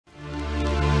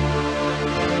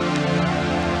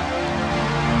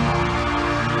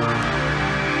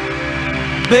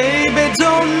Baby,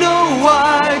 don't know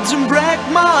why to break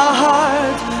my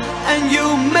heart, and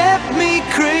you make me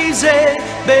crazy.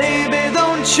 Baby,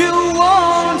 don't you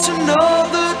want to know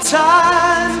the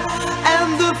time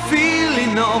and the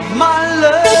feeling of my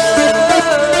love,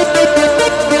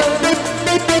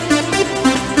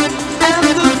 and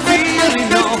the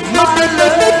feeling of my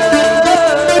love.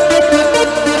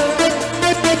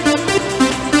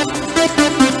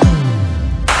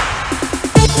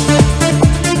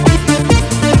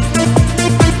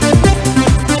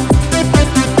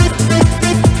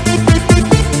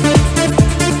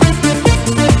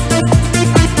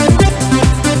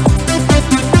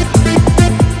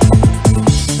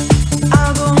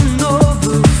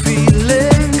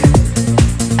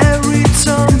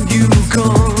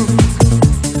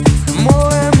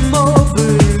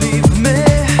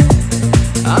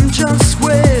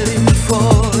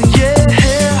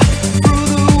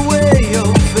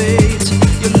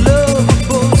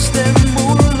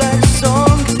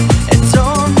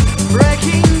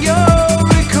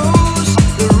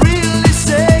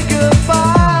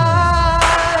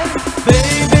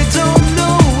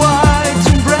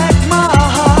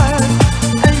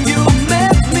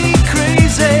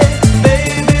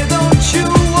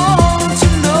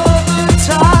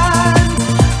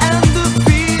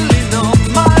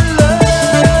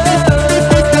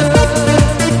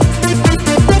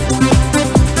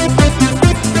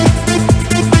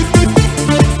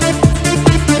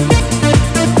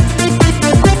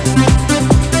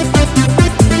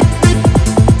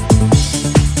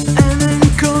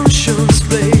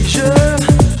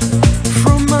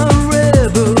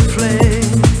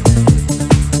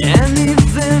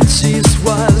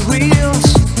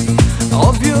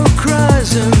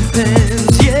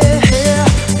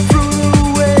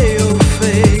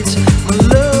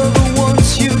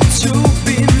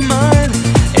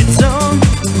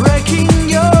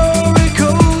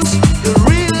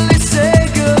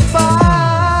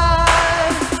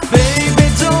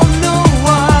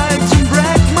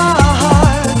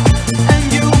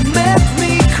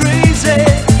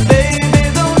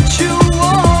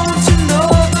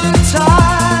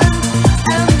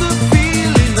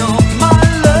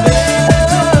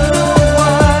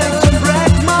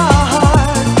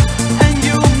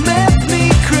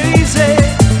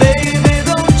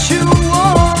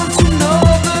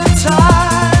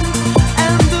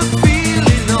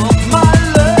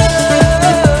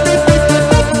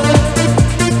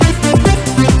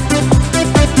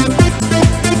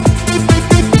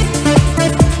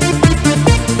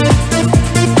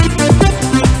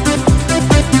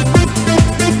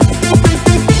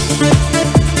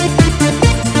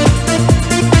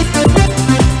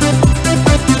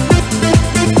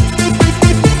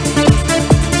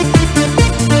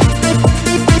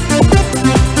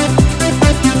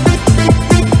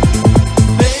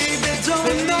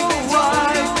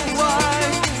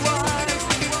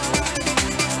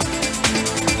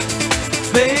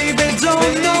 Baby,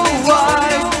 don't know why,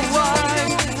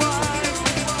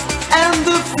 and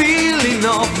the feeling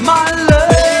of my love.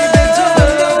 Baby, don't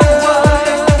know why,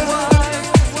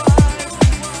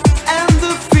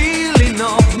 and the feeling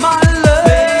of my love.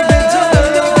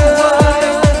 Baby, don't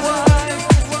know why,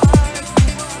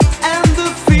 and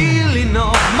the feeling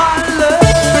of my love.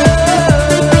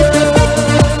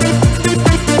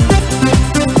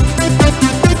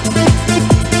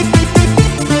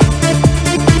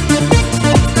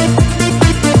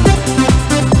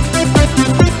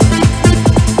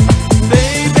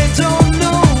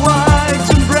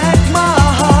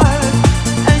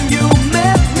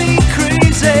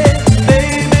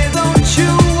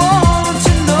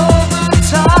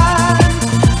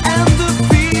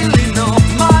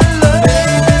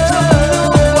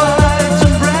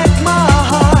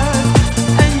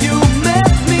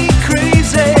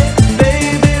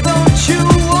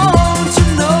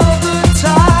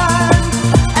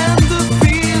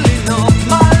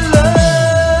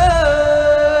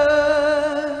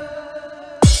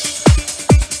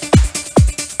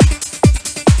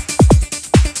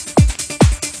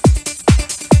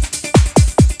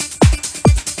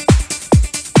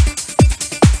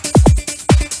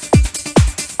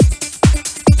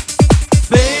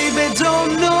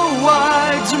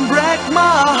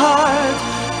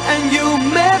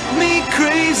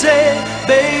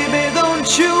 Baby,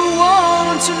 don't you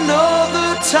want to know the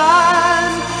time?